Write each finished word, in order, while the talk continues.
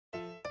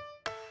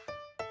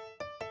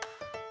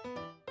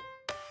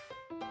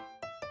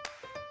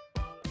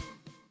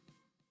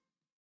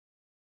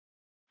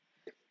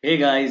Hey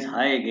guys,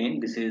 hi again.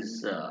 This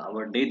is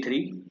our day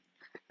 3,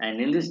 and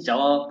in this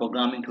Java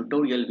programming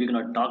tutorial, we're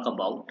going to talk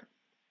about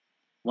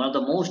one of the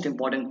most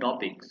important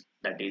topics,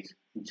 that is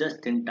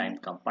just in time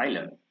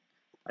compiler,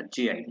 a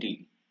JIT.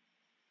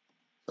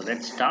 So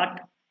let's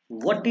start.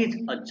 What is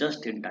a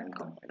just in time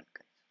compiler?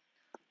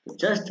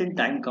 Just in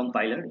time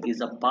compiler is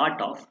a part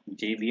of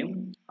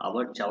JVM,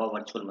 our Java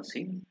virtual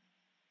machine,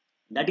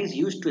 that is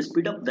used to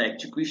speed up the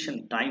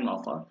execution time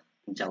of a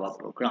Java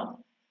program.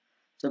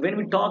 So when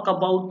we talk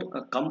about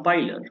a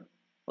compiler,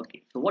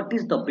 okay, so what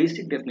is the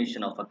basic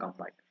definition of a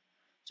compiler?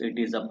 So it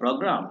is a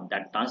program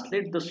that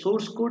translates the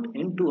source code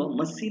into a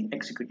machine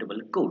executable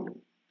code.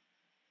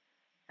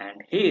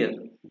 And here,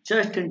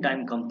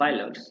 just-in-time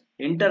compilers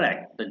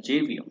interact the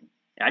JVM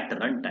at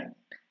runtime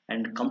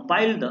and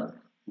compile the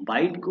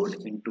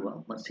bytecode into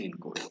a machine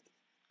code.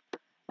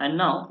 And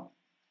now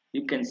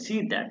you can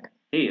see that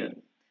here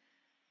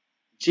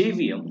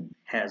JVM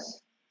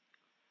has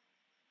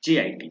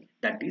JIT,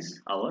 that is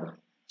our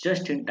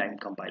just-in-time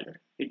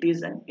compiler. It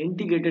is an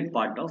integrated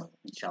part of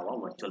Java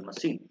virtual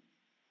machine.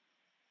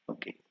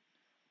 Okay.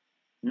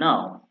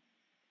 Now,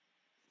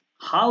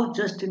 how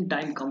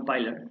just-in-time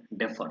compiler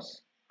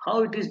differs?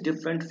 How it is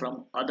different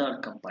from other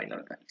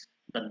compiler guys,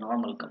 the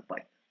normal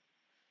compiler.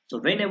 So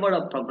whenever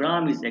a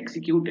program is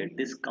executed,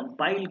 this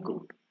compile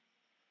code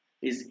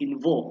is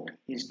invoked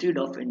instead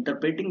of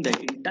interpreting the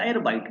entire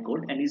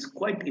bytecode and is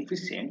quite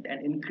efficient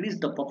and increase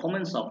the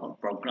performance of a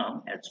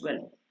program as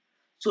well.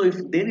 So if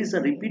there is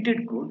a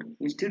repeated code,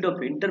 instead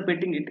of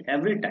interpreting it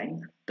every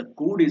time, the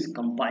code is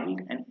compiled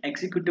and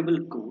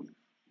executable code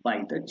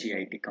by the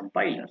JIT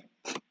compiler.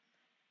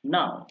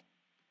 Now,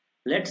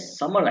 let's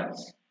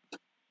summarize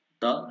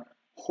the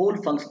whole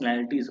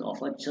functionalities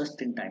of a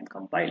just-in-time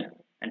compiler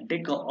and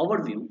take an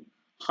overview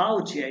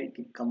how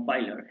JIT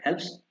compiler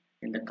helps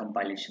in the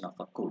compilation of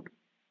a code.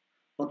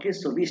 Okay,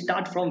 so we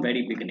start from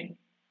very beginning.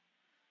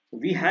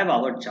 We have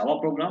our Java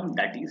program,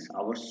 that is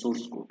our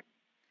source code,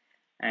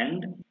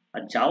 and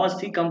a Java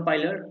C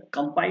compiler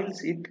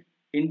compiles it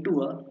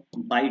into a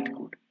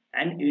bytecode,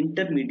 an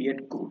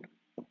intermediate code.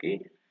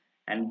 Okay,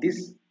 and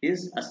this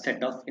is a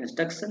set of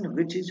instructions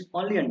which is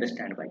only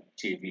understood by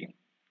JVM.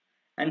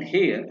 And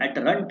here at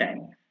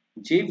runtime,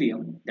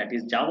 JVM, that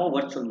is Java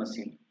Virtual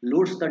Machine,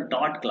 loads the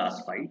dot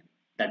class file,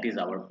 that is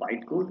our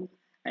bytecode,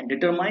 and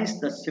determines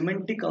the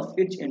semantic of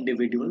each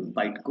individual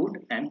bytecode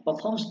and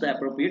performs the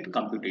appropriate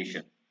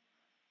computation.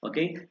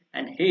 Okay,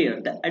 and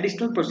here the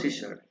additional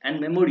processor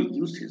and memory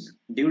uses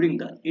during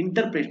the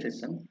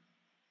interpretation,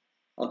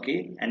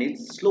 okay, and it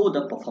slow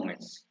the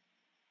performance.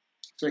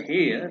 So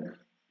here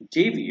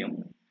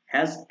JVM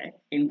has an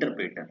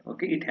interpreter,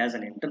 okay, it has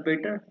an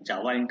interpreter,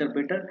 Java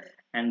interpreter,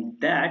 and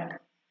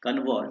that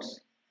converts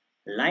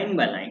line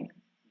by line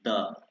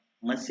the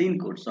machine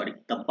code, sorry,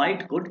 the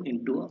byte code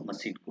into a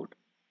machine code.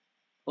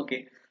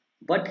 Okay,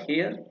 but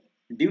here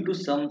due to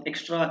some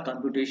extra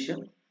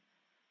computation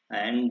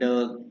and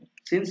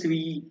since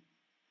we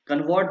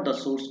convert the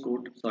source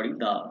code, sorry,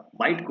 the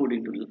byte code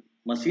into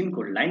machine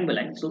code line by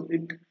line, so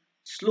it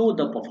slow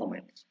the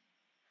performance.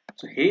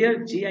 So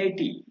here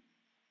JIT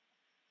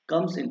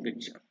comes in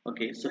picture.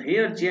 Okay, so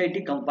here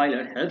JIT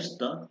compiler helps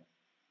the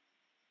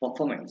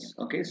performance.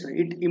 Okay, so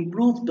it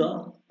improves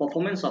the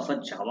performance of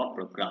a Java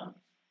program.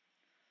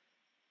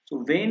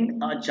 So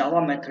when a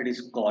Java method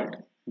is called,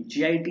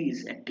 JIT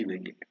is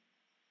activated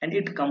and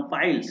it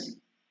compiles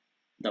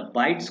the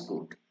bytes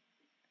code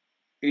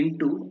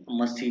into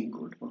machine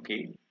code,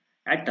 okay,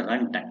 at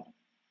runtime.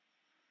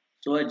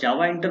 So a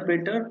Java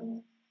interpreter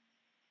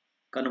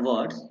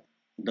converts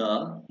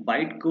the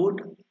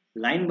bytecode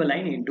line by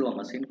line into a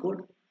machine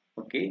code,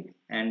 okay,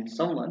 and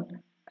someone,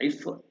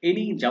 if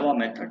any Java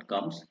method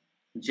comes,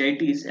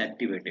 JIT is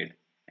activated,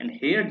 and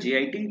here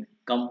JIT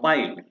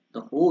compiled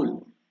the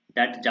whole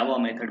that Java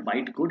method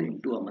bytecode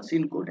into a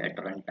machine code at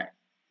runtime.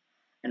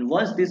 And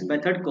once these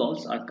method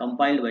calls are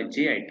compiled by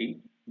JIT,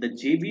 the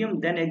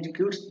JVM then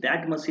executes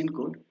that machine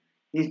code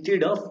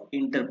instead of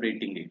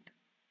interpreting it,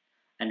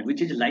 and which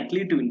is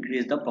likely to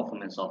increase the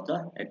performance of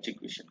the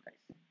execution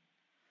guys.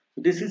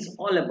 So this is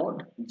all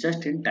about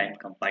just-in-time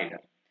compiler.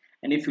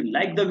 And if you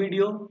like the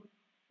video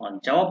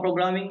on Java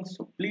programming,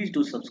 so please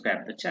do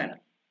subscribe the channel.